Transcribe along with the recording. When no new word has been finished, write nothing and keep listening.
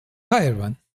Hi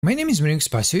everyone, my name is Marink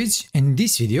Spasovic, and in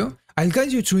this video I'll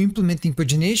guide you through implementing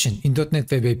pagination in .NET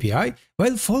Web API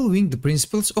while following the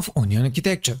principles of onion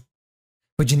architecture.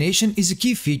 Pagination is a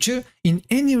key feature in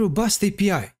any robust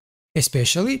API,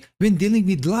 especially when dealing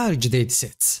with large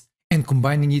datasets, and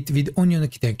combining it with onion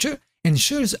architecture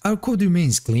ensures our code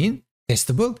remains clean,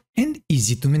 testable, and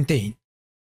easy to maintain.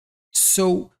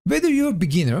 So, whether you're a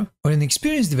beginner or an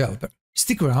experienced developer,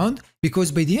 stick around,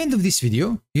 because by the end of this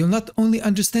video, you'll not only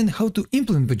understand how to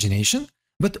implement pagination,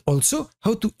 but also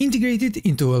how to integrate it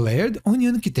into a layered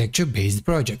onion architecture based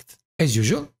project. As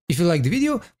usual, if you like the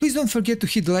video, please don't forget to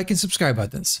hit the like and subscribe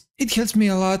buttons. It helps me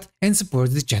a lot and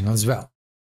supports the channel as well.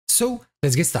 So,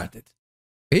 let's get started.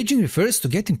 Paging refers to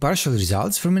getting partial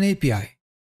results from an API.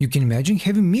 You can imagine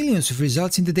having millions of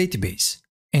results in the database,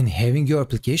 and having your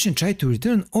application try to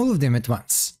return all of them at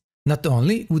once. Not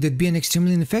only would it be an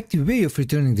extremely ineffective way of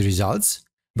returning the results,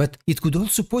 but it could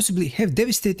also possibly have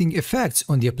devastating effects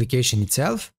on the application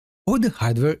itself or the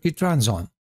hardware it runs on.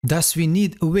 Thus, we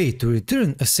need a way to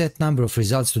return a set number of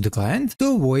results to the client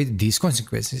to avoid these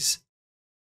consequences.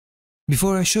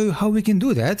 Before I show you how we can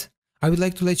do that, I would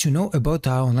like to let you know about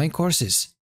our online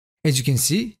courses. As you can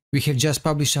see, we have just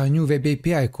published our new Web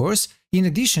API course in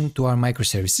addition to our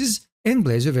microservices and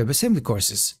Blazor WebAssembly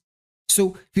courses.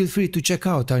 So feel free to check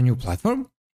out our new platform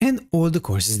and all the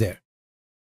courses there.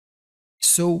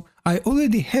 So I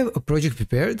already have a project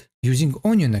prepared using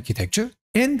onion architecture,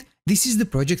 and this is the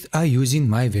project I use in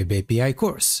my Web API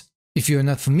course. If you are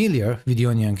not familiar with the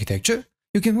onion architecture,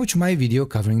 you can watch my video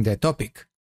covering that topic.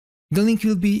 The link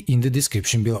will be in the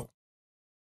description below.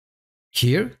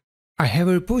 Here, I have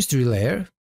a repository layer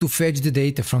to fetch the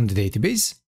data from the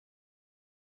database,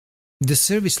 the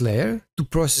service layer to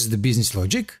process the business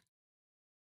logic,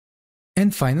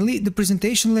 and finally the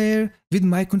presentation layer with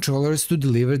my controllers to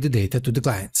deliver the data to the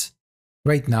clients.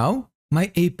 Right now, my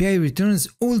API returns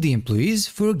all the employees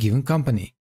for a given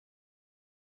company.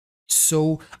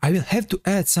 So I will have to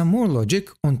add some more logic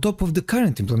on top of the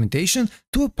current implementation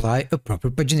to apply a proper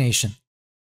pagination.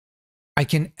 I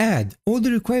can add all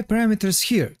the required parameters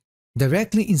here,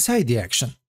 directly inside the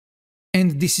action.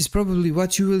 And this is probably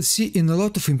what you will see in a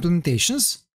lot of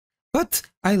implementations, but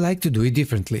I like to do it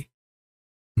differently.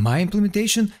 My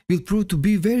implementation will prove to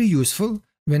be very useful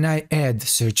when I add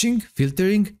searching,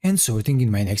 filtering, and sorting in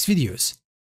my next videos.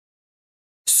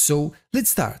 So let's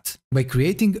start by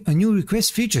creating a new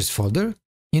request features folder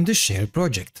in the share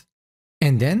project.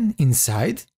 And then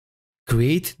inside,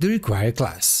 create the required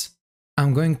class.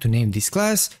 I'm going to name this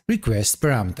class request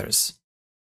parameters.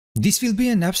 This will be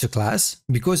an abstract class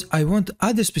because I want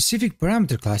other specific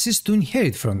parameter classes to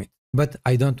inherit from it, but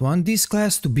I don't want this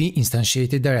class to be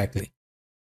instantiated directly.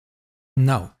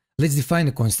 Now, let's define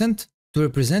a constant to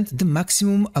represent the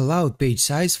maximum allowed page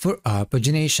size for our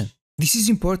pagination. This is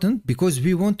important because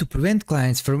we want to prevent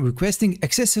clients from requesting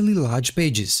excessively large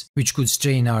pages, which could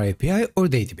strain our API or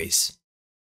database.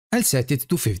 I'll set it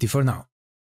to 50 for now.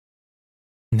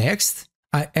 Next,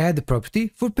 I add a property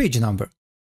for page number.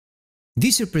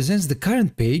 This represents the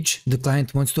current page the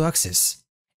client wants to access,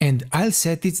 and I'll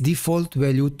set its default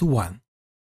value to 1.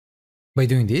 By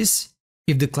doing this,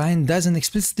 if the client doesn't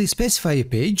explicitly specify a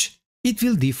page, it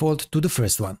will default to the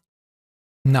first one.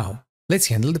 Now, let's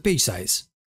handle the page size.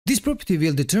 This property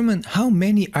will determine how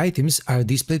many items are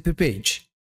displayed per page.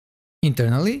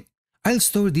 Internally, I'll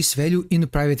store this value in a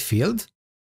private field,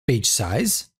 page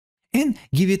size, and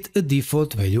give it a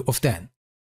default value of 10.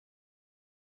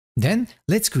 Then,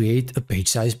 let's create a page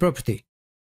size property.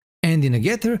 And in a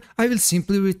getter, I will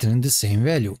simply return the same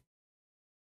value.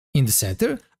 In the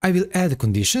setter, I will add a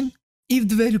condition. If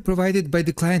the value provided by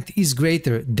the client is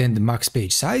greater than the max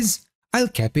page size, I'll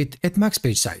cap it at max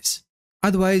page size.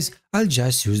 Otherwise, I'll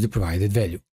just use the provided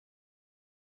value.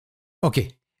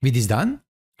 Okay, with this done,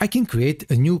 I can create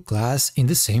a new class in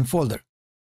the same folder.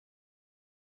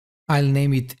 I'll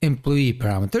name it employee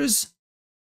parameters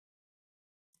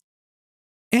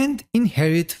and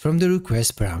inherit from the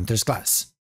request parameters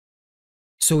class.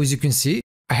 So as you can see,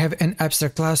 I have an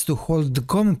abstract class to hold the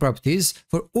common properties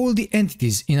for all the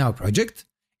entities in our project,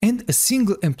 and a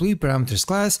single employee parameters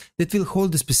class that will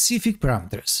hold the specific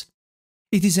parameters.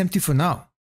 It is empty for now,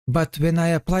 but when I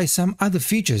apply some other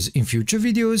features in future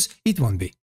videos, it won't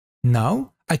be.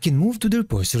 Now I can move to the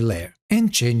repository layer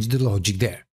and change the logic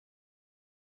there.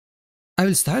 I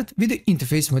will start with the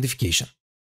interface modification.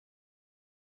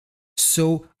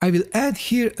 So I will add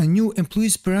here a new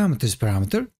employees parameters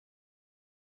parameter,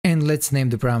 and let's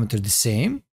name the parameter the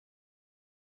same.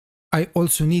 I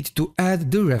also need to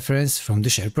add the reference from the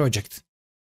share project.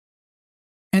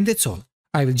 And that's all.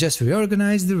 I will just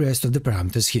reorganize the rest of the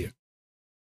parameters here.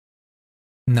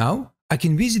 Now I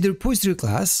can visit the repository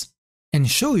class and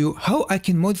show you how I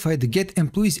can modify the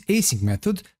getEmployeesAsync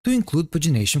method to include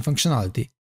pagination functionality.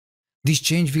 This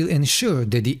change will ensure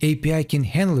that the API can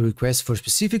handle requests for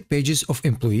specific pages of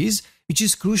employees, which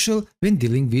is crucial when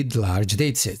dealing with large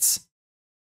datasets.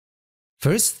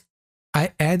 First,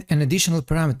 I add an additional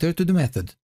parameter to the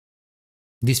method.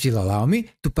 This will allow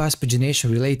me to pass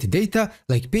pagination-related data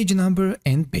like page number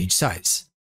and page size.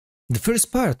 The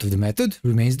first part of the method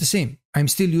remains the same. I'm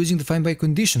still using the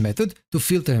findByCondition method to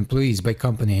filter employees by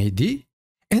company ID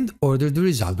and order the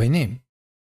result by name.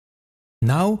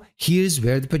 Now, here's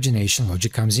where the pagination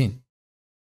logic comes in.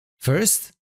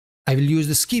 First, I will use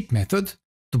the skip method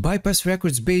to bypass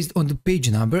records based on the page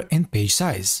number and page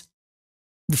size.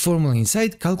 The formula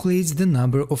inside calculates the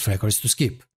number of records to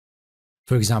skip.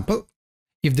 For example,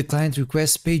 if the client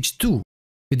requests page 2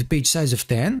 with a page size of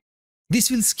 10, this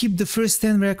will skip the first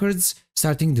 10 records,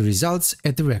 starting the results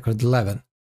at the record 11.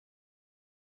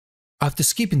 After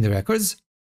skipping the records,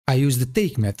 I use the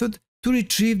take method to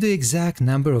retrieve the exact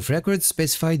number of records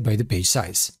specified by the page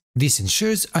size. This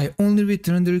ensures I only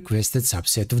return the requested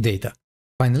subset of data.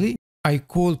 Finally, I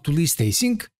call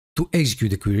toListAsync to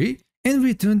execute the query and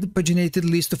return the paginated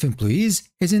list of employees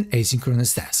as an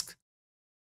asynchronous task.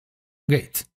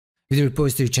 Great! With the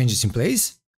repository changes in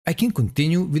place, I can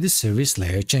continue with the service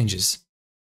layer changes.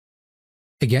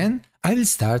 Again, I will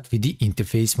start with the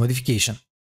interface modification.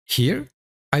 Here,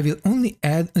 I will only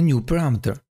add a new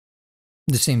parameter.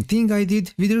 The same thing I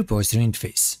did with the repository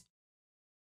interface.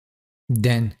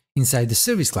 Then, inside the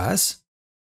service class,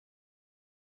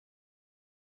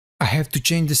 I have to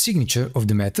change the signature of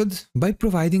the method by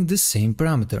providing the same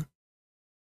parameter.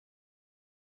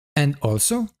 And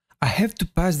also, I have to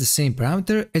pass the same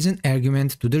parameter as an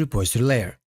argument to the repository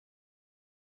layer.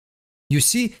 You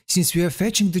see, since we are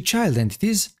fetching the child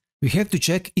entities, we have to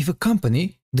check if a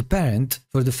company, the parent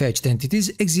for the fetched entities,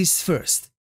 exists first.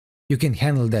 You can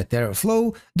handle that error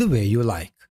flow the way you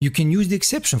like. You can use the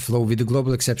exception flow with the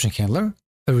global exception handler,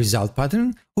 a result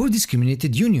pattern, or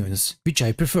discriminated unions, which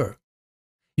I prefer.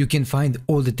 You can find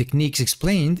all the techniques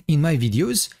explained in my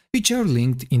videos, which are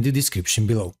linked in the description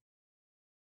below.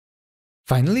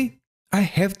 Finally, I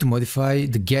have to modify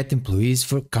the getEmployees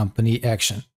for company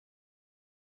action.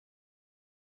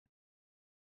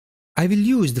 I will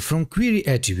use the fromQuery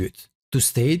attribute to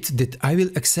state that I will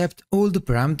accept all the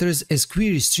parameters as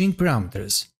query string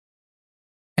parameters,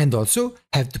 and also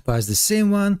have to pass the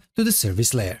same one to the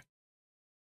service layer.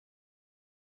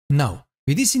 Now,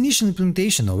 with this initial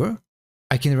implementation over,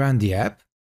 I can run the app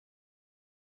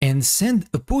and send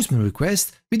a Postman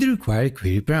request with the required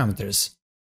query parameters.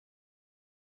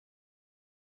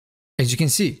 As you can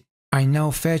see, I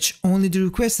now fetch only the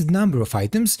requested number of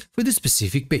items for the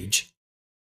specific page.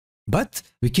 But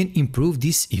we can improve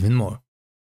this even more.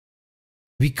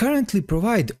 We currently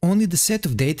provide only the set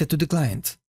of data to the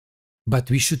client,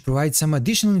 but we should provide some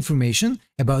additional information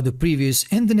about the previous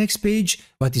and the next page,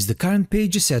 what is the current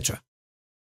page, etc.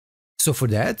 So for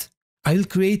that, I will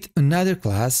create another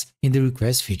class in the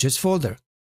request features folder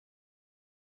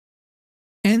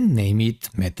and name it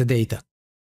metadata.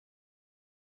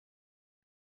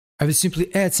 I will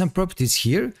simply add some properties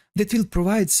here that will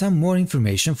provide some more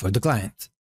information for the client.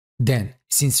 Then,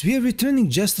 since we are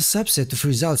returning just a subset of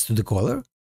results to the caller,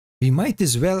 we might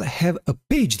as well have a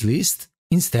paged list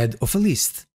instead of a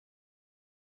list.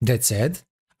 That said,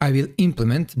 I will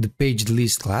implement the paged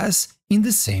list class in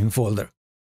the same folder.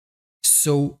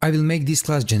 So I will make this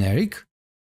class generic,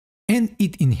 and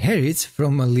it inherits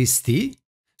from a list T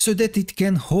so that it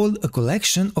can hold a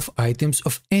collection of items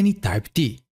of any type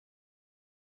T.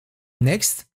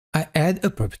 Next, I add a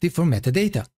property for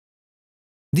metadata.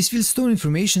 This will store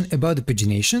information about the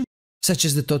pagination, such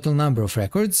as the total number of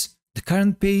records, the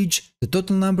current page, the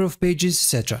total number of pages,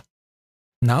 etc.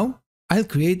 Now, I'll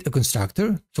create a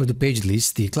constructor for the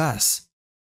pageListT class.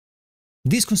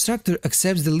 This constructor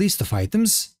accepts the list of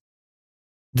items,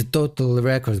 the total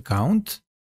record count,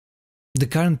 the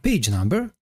current page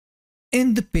number,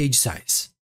 and the page size.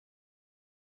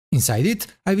 Inside it,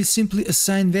 I will simply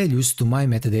assign values to my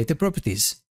metadata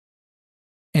properties,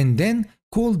 and then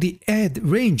call the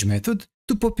addRange method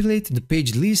to populate the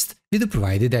page list with the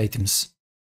provided items.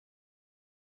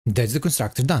 That's the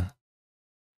constructor done.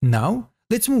 Now,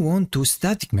 let's move on to a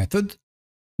static method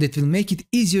that will make it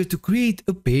easier to create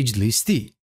a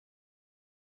pageListT.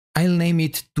 I'll name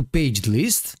it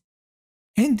toPageList,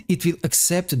 and it will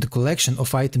accept the collection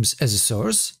of items as a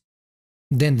source,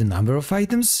 then the number of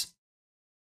items,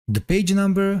 the page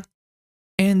number,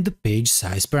 and the page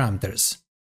size parameters.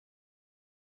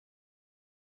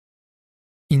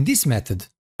 In this method,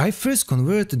 I first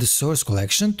convert the source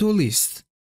collection to a list,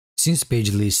 since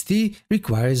page list T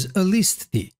requires a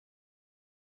list T.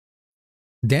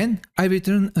 Then I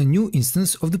return a new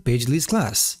instance of the page list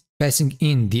class, passing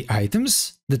in the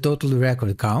items, the total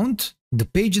record count, the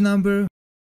page number,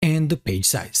 and the page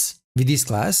size. With this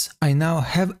class, I now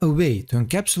have a way to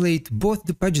encapsulate both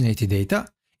the paginated data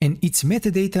and its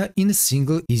metadata in a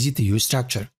single easy-to-use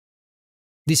structure.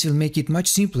 This will make it much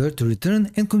simpler to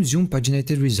return and consume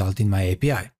paginated result in my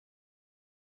API.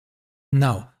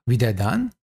 Now, with that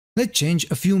done, let's change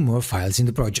a few more files in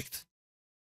the project.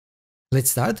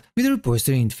 Let's start with the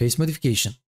repository interface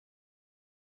modification.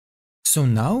 So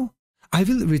now, I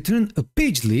will return a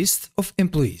page list of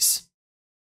employees.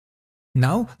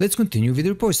 Now, let's continue with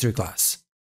the repository class.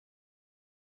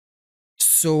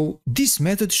 So, this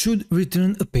method should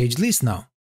return a page list now.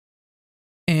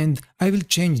 And I will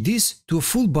change this to a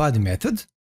full body method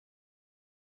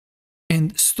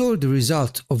and store the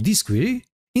result of this query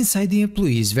inside the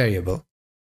employees variable.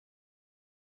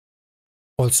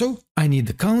 Also, I need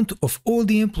the count of all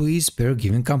the employees per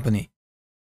given company.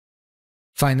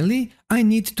 Finally, I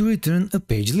need to return a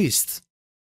page list.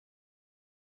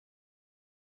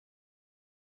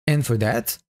 And for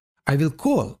that, I will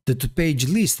call the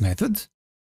toPageList method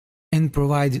and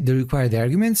provide the required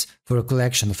arguments for a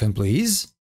collection of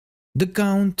employees, the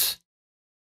count,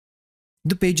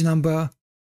 the page number,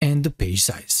 and the page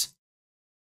size.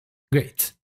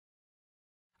 Great.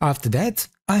 After that,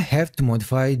 I have to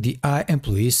modify the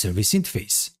iEmployee service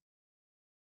interface.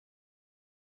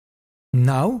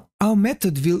 Now, our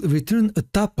method will return a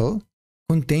tuple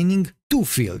containing two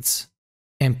fields,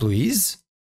 employees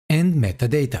and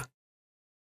metadata.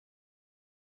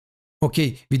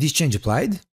 Okay, with this change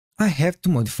applied, I have to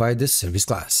modify the service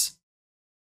class.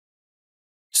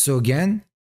 So again,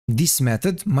 this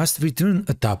method must return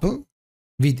a tuple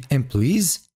with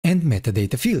employees and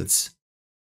metadata fields.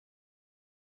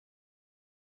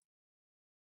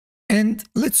 And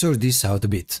let's sort this out a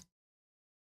bit.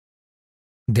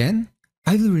 Then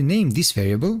I will rename this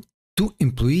variable to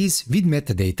employees with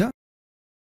metadata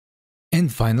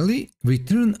and finally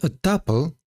return a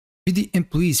tuple with the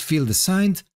employees field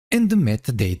assigned and the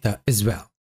metadata as well.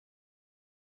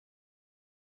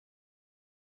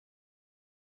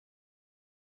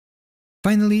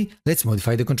 Finally, let's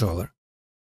modify the controller.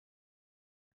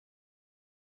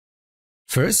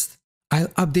 First, I'll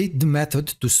update the method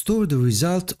to store the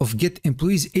result of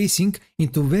getEmployeesAsync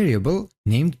into a variable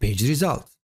named pageResult.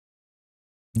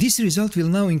 This result will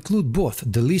now include both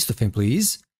the list of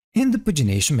employees and the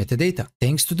pagination metadata,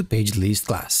 thanks to the pageList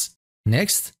class.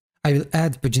 Next, I will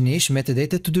add pagination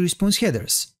metadata to the response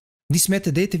headers. This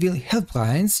metadata will help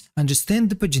clients understand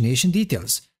the pagination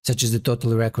details, such as the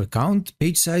total record count,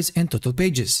 page size, and total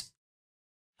pages.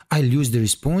 I'll use the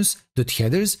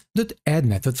response.headers.add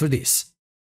method for this.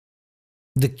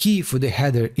 The key for the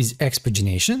header is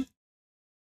xPagination,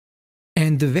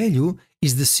 and the value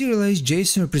is the serialized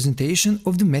JSON representation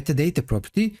of the metadata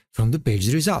property from the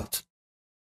page result.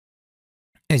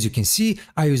 As you can see,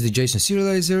 I use the JSON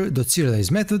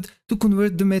serializer.serialize method to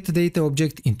convert the metadata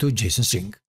object into a JSON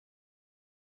string.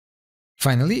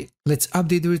 Finally, let's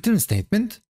update the return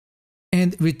statement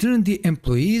and return the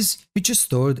employees which are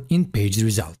stored in page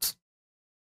result.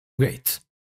 Great.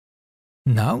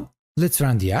 Now, let's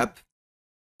run the app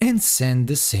and send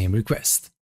the same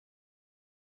request.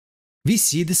 We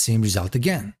see the same result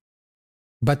again.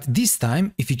 But this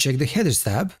time, if you check the headers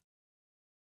tab,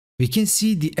 we can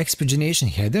see the xPagination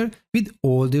header with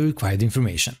all the required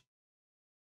information.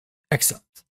 Excellent.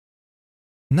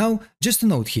 Now, just a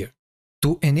note here.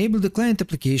 To enable the client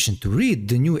application to read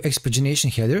the new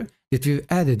xPagination header that we've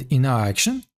added in our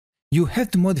action, you have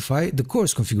to modify the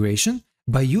course configuration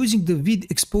by using the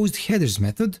withExposedHeaders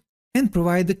method and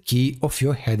provide the key of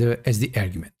your header as the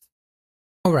argument.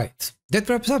 Alright, that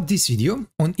wraps up this video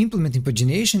on implementing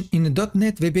pagination in a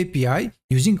 .NET Web API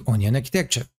using Onion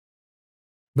architecture.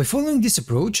 By following this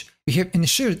approach, we have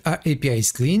ensured our API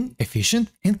is clean, efficient,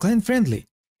 and client-friendly,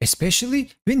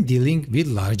 especially when dealing with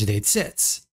large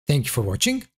datasets. Thank you for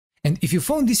watching, and if you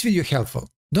found this video helpful,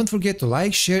 don't forget to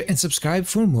like, share, and subscribe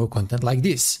for more content like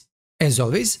this. As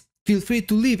always, feel free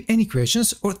to leave any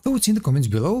questions or thoughts in the comments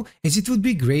below, as it would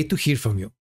be great to hear from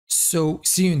you. So,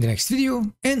 see you in the next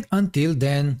video, and until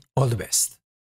then, all the best.